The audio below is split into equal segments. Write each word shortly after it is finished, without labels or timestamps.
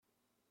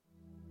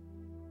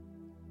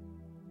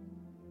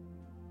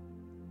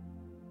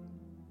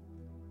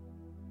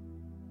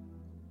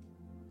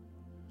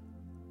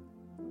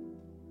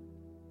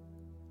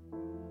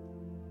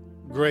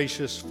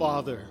Gracious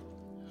Father,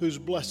 whose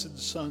blessed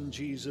Son,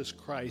 Jesus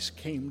Christ,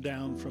 came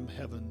down from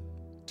heaven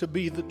to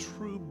be the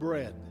true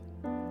bread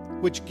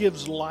which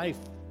gives life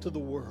to the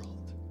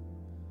world,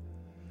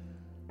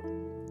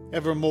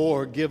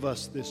 evermore give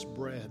us this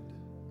bread,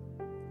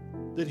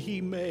 that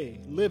he may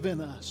live in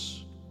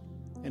us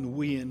and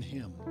we in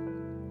him,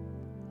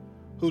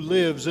 who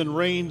lives and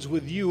reigns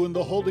with you in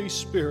the Holy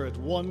Spirit,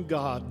 one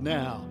God,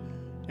 now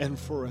and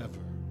forever.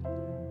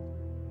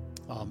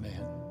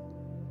 Amen.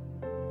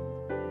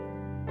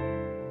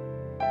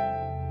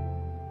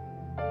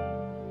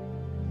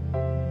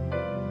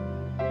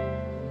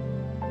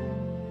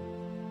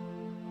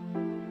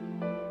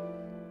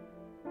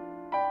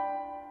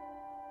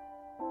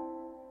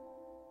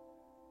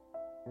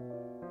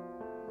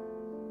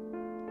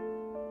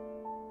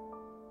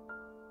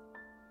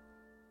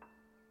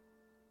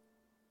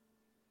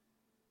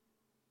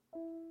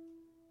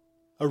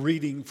 A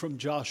reading from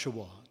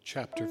Joshua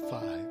chapter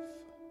 5.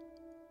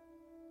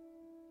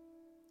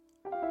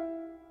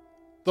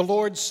 The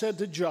Lord said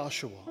to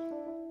Joshua,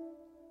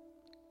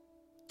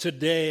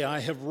 "Today I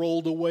have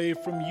rolled away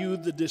from you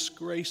the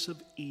disgrace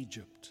of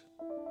Egypt."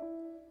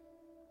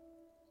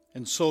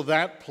 And so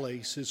that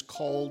place is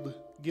called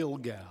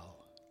Gilgal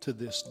to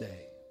this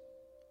day.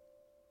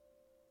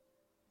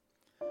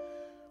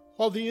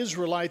 While the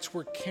Israelites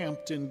were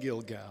camped in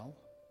Gilgal,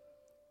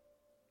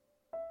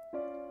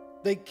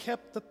 they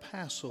kept the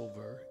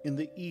Passover in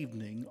the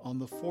evening on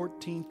the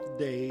 14th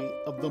day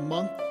of the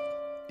month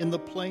in the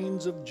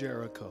plains of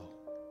Jericho.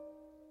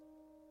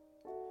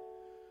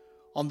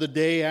 On the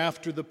day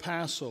after the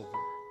Passover,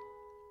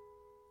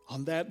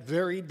 on that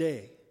very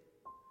day,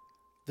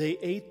 they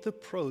ate the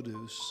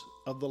produce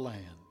of the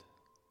land,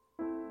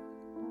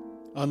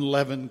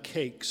 unleavened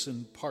cakes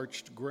and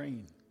parched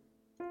grain.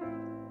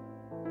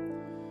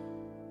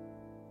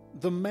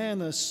 The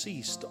manna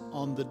ceased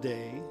on the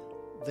day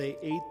they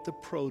ate the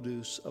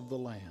produce of the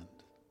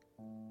land.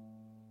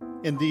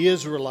 And the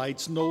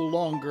Israelites no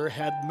longer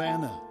had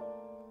manna.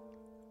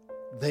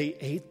 They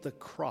ate the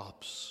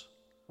crops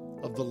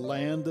of the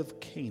land of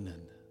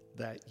Canaan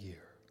that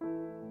year.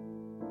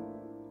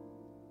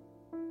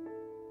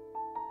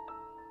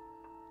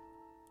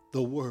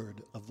 The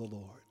word of the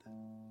Lord.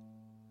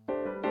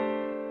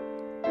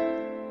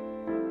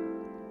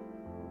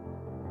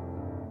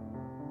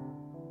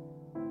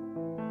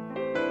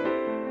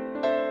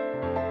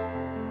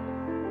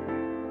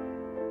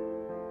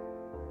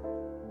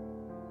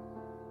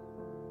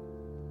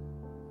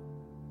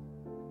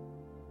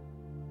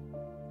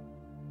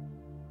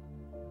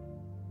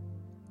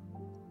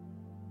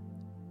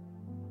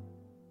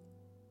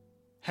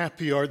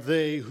 Happy are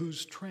they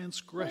whose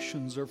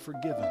transgressions are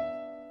forgiven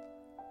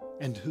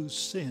and whose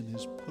sin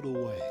is put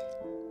away.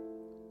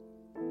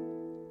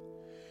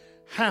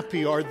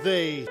 Happy are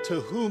they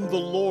to whom the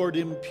Lord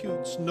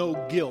imputes no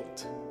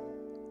guilt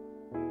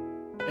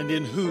and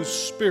in whose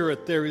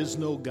spirit there is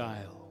no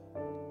guile.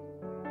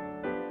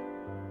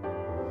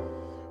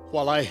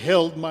 While I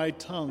held my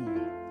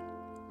tongue,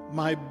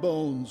 my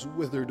bones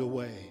withered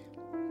away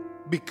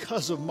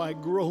because of my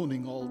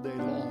groaning all day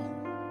long.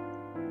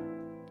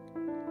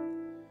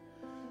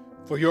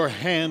 For your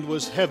hand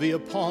was heavy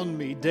upon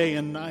me day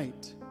and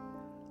night.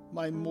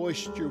 My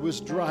moisture was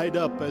dried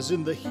up as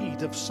in the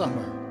heat of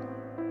summer.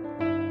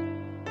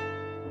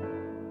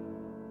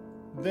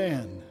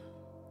 Then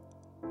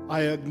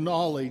I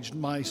acknowledged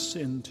my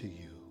sin to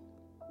you.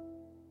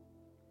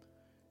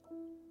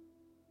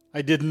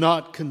 I did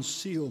not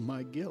conceal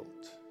my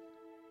guilt.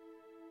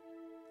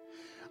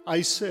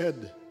 I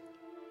said,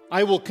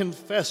 I will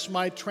confess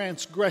my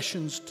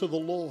transgressions to the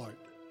Lord.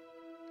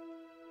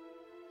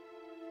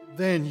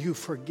 Then you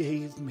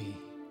forgave me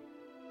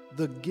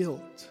the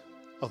guilt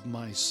of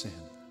my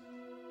sin.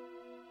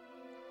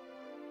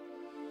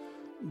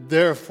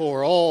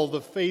 Therefore, all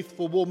the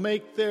faithful will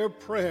make their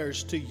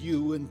prayers to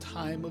you in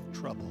time of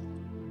trouble.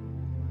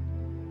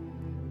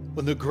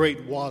 When the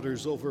great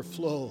waters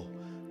overflow,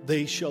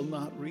 they shall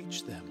not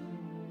reach them.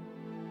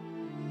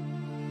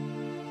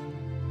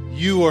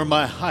 You are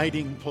my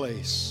hiding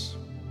place.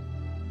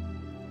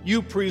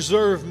 You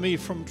preserve me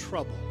from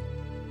trouble.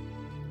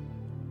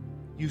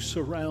 You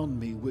surround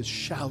me with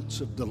shouts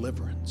of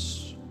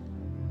deliverance.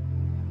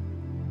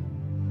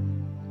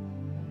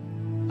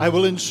 I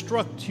will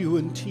instruct you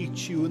and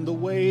teach you in the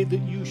way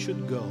that you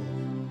should go.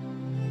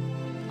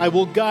 I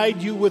will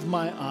guide you with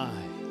my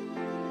eye.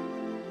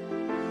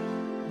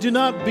 Do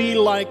not be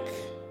like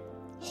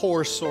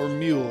horse or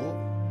mule,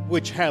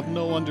 which have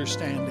no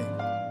understanding,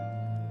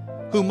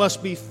 who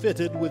must be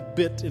fitted with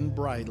bit and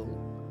bridle,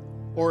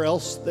 or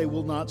else they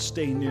will not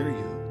stay near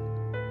you.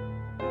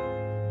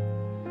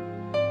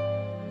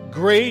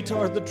 Great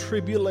are the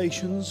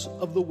tribulations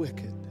of the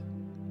wicked,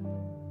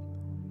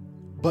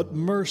 but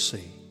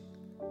mercy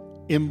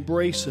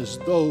embraces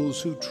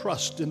those who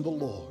trust in the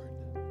Lord.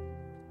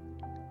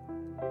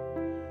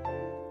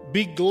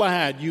 Be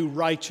glad, you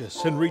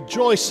righteous, and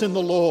rejoice in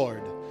the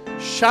Lord.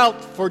 Shout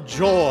for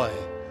joy,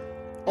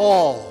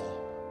 all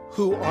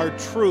who are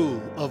true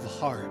of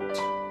heart.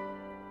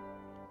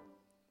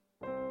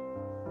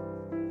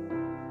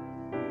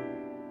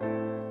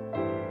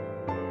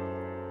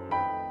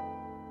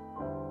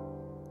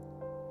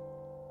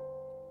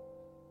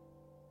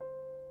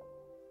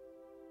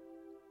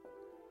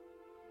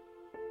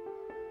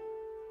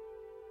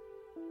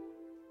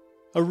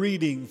 A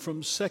reading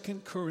from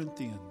 2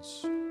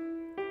 Corinthians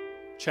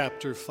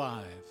chapter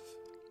 5.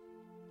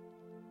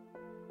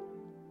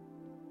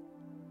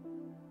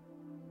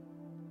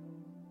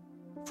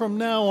 From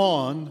now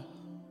on,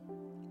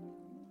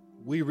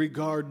 we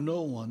regard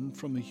no one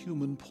from a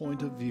human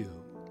point of view,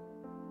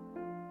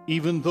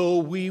 even though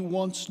we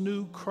once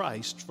knew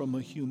Christ from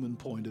a human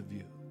point of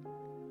view.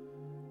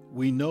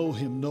 We know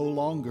him no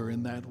longer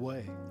in that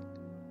way.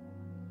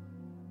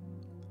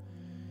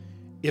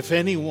 If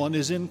anyone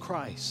is in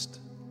Christ,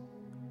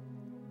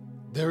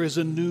 there is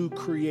a new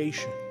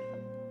creation.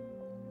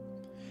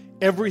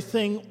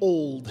 Everything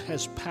old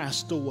has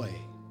passed away.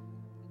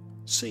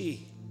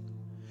 See,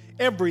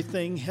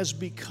 everything has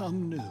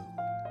become new.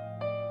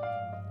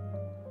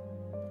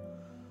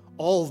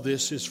 All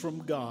this is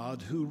from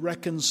God, who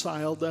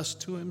reconciled us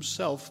to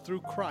himself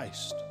through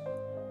Christ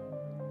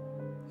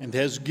and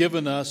has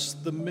given us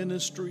the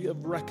ministry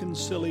of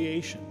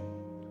reconciliation.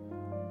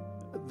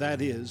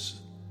 That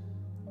is,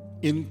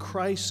 in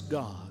Christ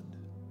God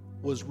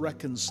was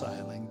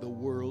reconciling the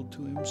world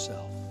to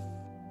himself,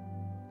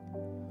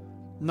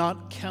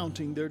 not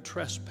counting their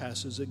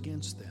trespasses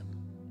against them,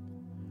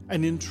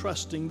 and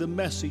entrusting the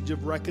message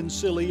of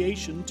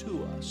reconciliation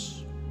to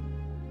us.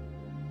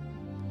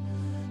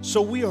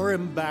 So we are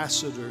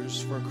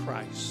ambassadors for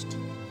Christ,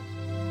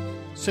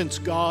 since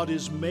God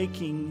is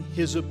making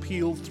his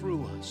appeal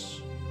through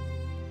us.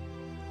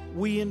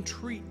 We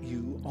entreat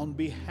you on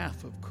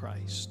behalf of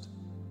Christ,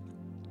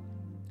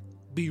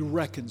 be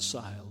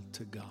reconciled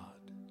to God.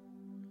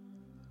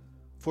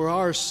 For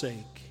our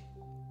sake,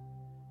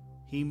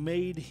 he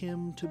made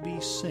him to be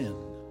sin,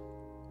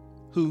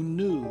 who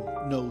knew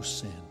no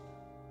sin,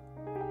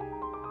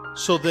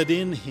 so that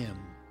in him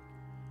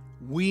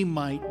we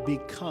might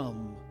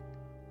become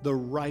the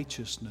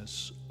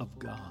righteousness of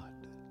God.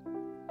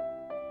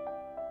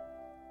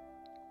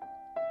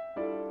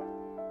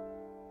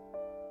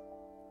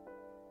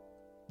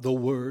 The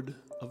word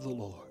of the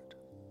Lord.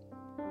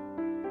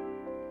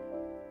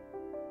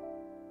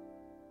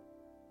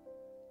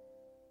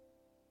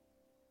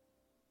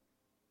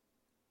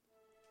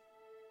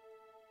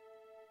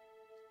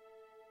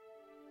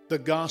 The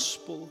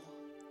Gospel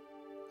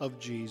of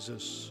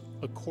Jesus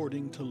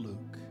according to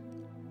Luke.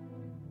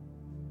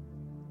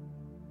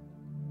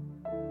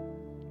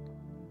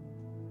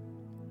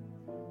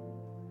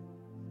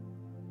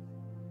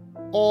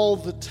 All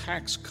the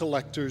tax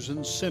collectors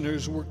and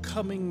sinners were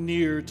coming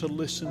near to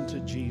listen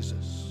to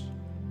Jesus.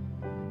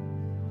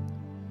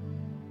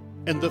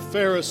 And the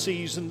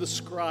Pharisees and the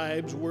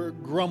scribes were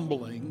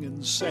grumbling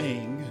and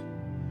saying,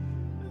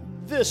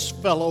 "This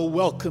fellow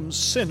welcomes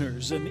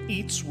sinners and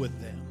eats with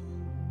them."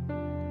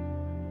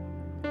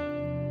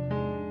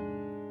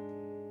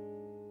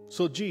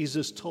 So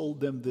Jesus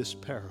told them this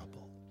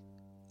parable.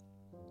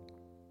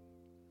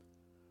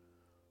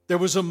 There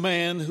was a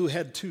man who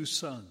had 2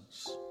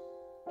 sons.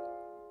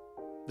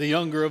 The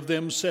younger of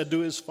them said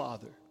to his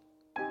father,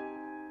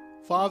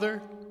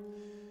 "Father,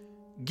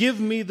 give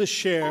me the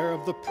share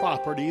of the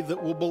property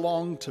that will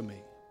belong to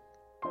me."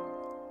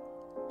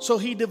 So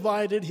he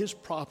divided his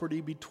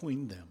property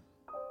between them.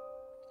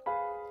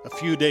 A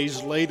few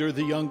days later,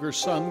 the younger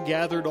son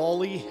gathered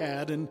all he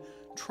had and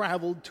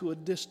traveled to a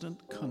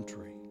distant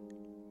country.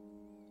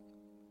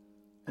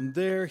 And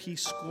there he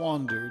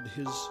squandered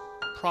his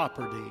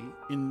property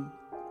in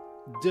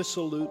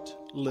dissolute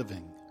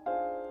living.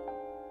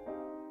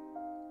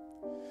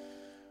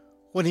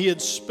 When he had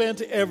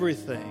spent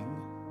everything,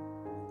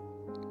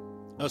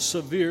 a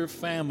severe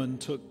famine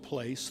took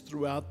place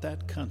throughout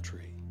that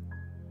country,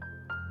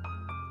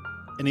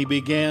 and he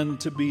began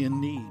to be in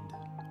need.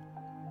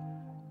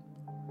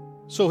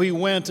 So he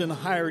went and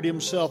hired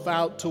himself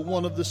out to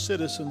one of the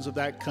citizens of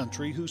that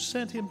country, who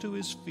sent him to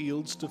his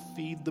fields to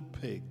feed the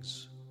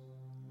pigs.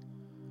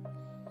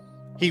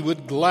 He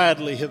would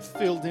gladly have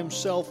filled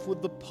himself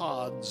with the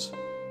pods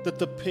that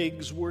the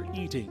pigs were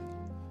eating,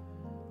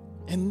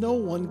 and no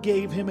one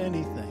gave him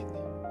anything.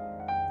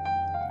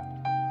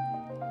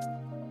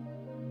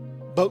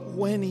 But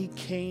when he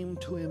came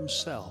to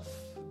himself,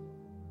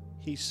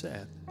 he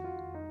said,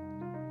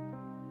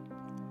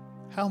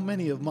 "How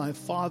many of my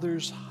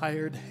father's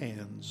hired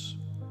hands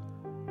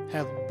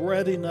have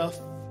bread enough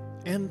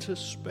and to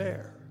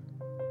spare?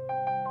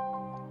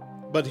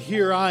 But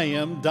here I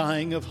am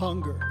dying of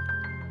hunger.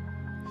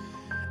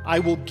 I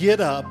will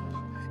get up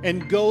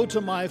and go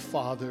to my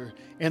father,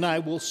 and I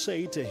will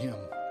say to him,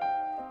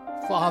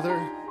 'Father,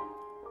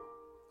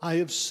 I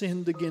have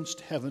sinned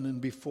against heaven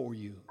and before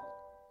you.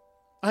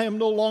 I am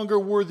no longer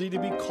worthy to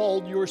be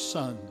called your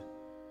son.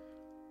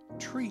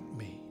 Treat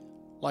me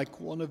like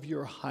one of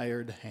your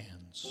hired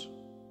hands.'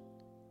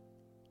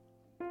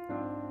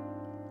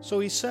 So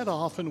he set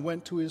off and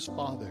went to his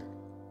father.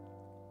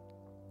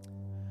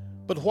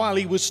 But while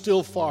he was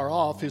still far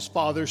off, his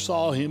father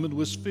saw him and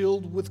was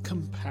filled with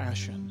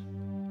compassion.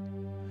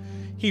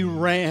 He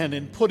ran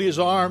and put his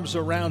arms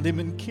around him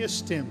and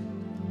kissed him.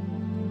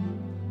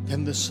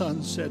 Then the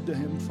son said to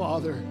him,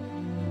 'Father,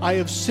 I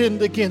have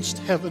sinned against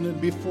heaven and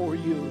before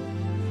you.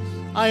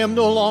 I am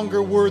no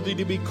longer worthy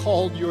to be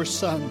called your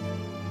son.'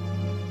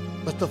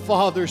 But the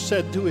father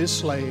said to his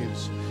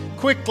slaves,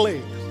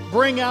 "Quickly,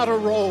 bring out a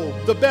robe,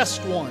 the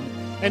best one,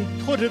 and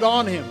put it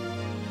on him.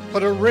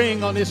 Put a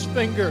ring on his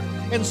finger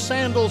and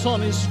sandals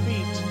on his feet.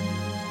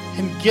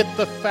 And get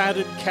the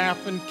fatted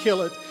calf and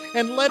kill it,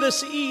 and let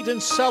us eat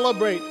and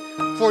celebrate.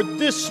 For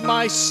this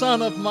my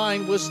son of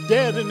mine was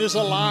dead and is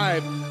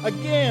alive.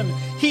 Again,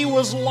 he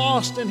was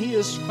lost and he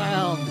is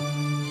found."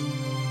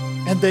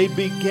 And they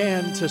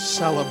began to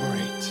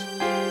celebrate.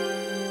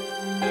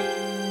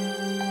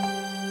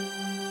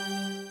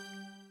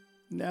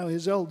 Now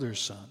his elder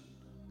son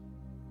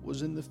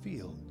was in the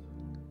field.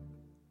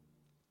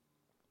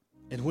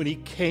 And when he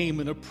came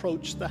and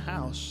approached the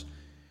house,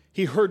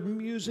 he heard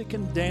music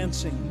and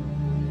dancing.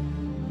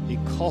 He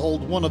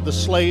called one of the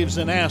slaves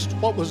and asked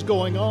what was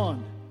going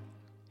on.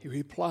 He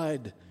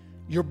replied,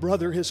 "Your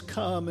brother has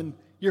come, and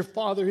your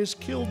father has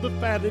killed the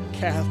fatted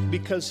calf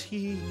because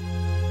he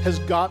has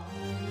got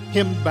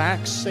him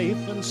back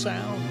safe and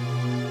sound."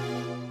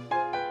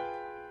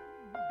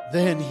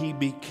 Then he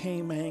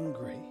became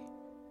angry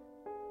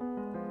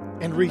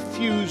and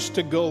refused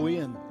to go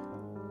in.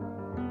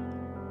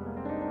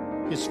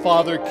 His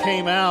father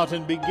came out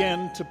and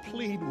began to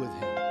plead with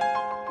him.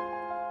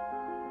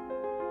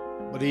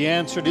 But he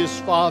answered his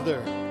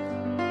father,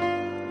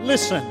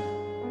 "Listen,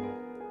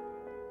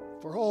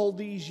 for all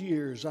these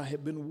years I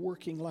have been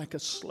working like a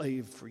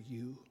slave for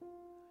you,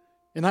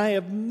 and I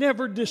have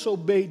never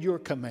disobeyed your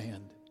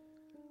command.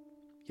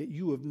 Yet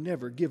you have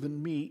never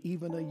given me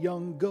even a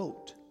young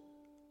goat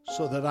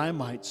so that I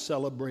might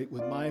celebrate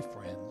with my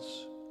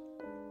friends.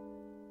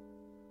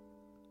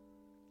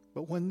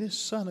 But when this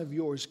son of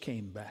yours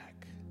came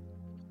back,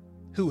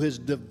 who has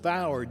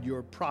devoured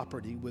your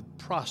property with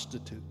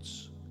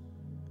prostitutes,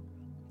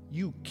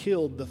 you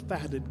killed the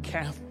fatted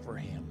calf for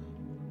him."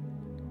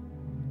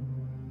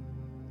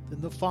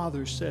 Then the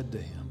father said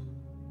to him,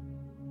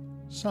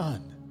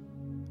 "Son,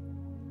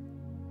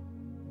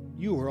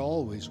 you are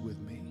always with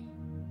me,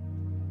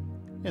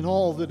 and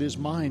all that is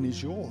mine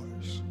is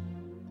yours.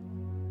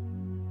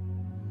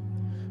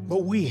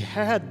 But we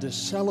had to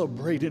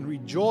celebrate and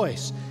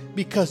rejoice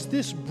because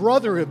this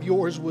brother of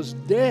yours was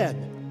dead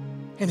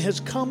and has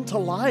come to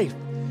life.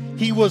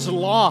 He was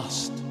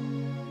lost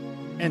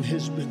and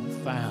has been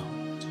found."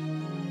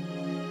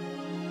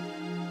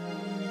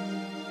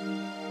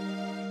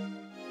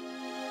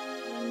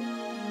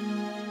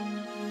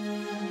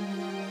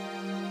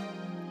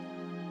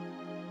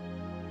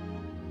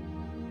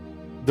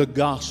 The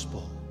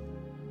gospel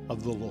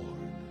of the Lord.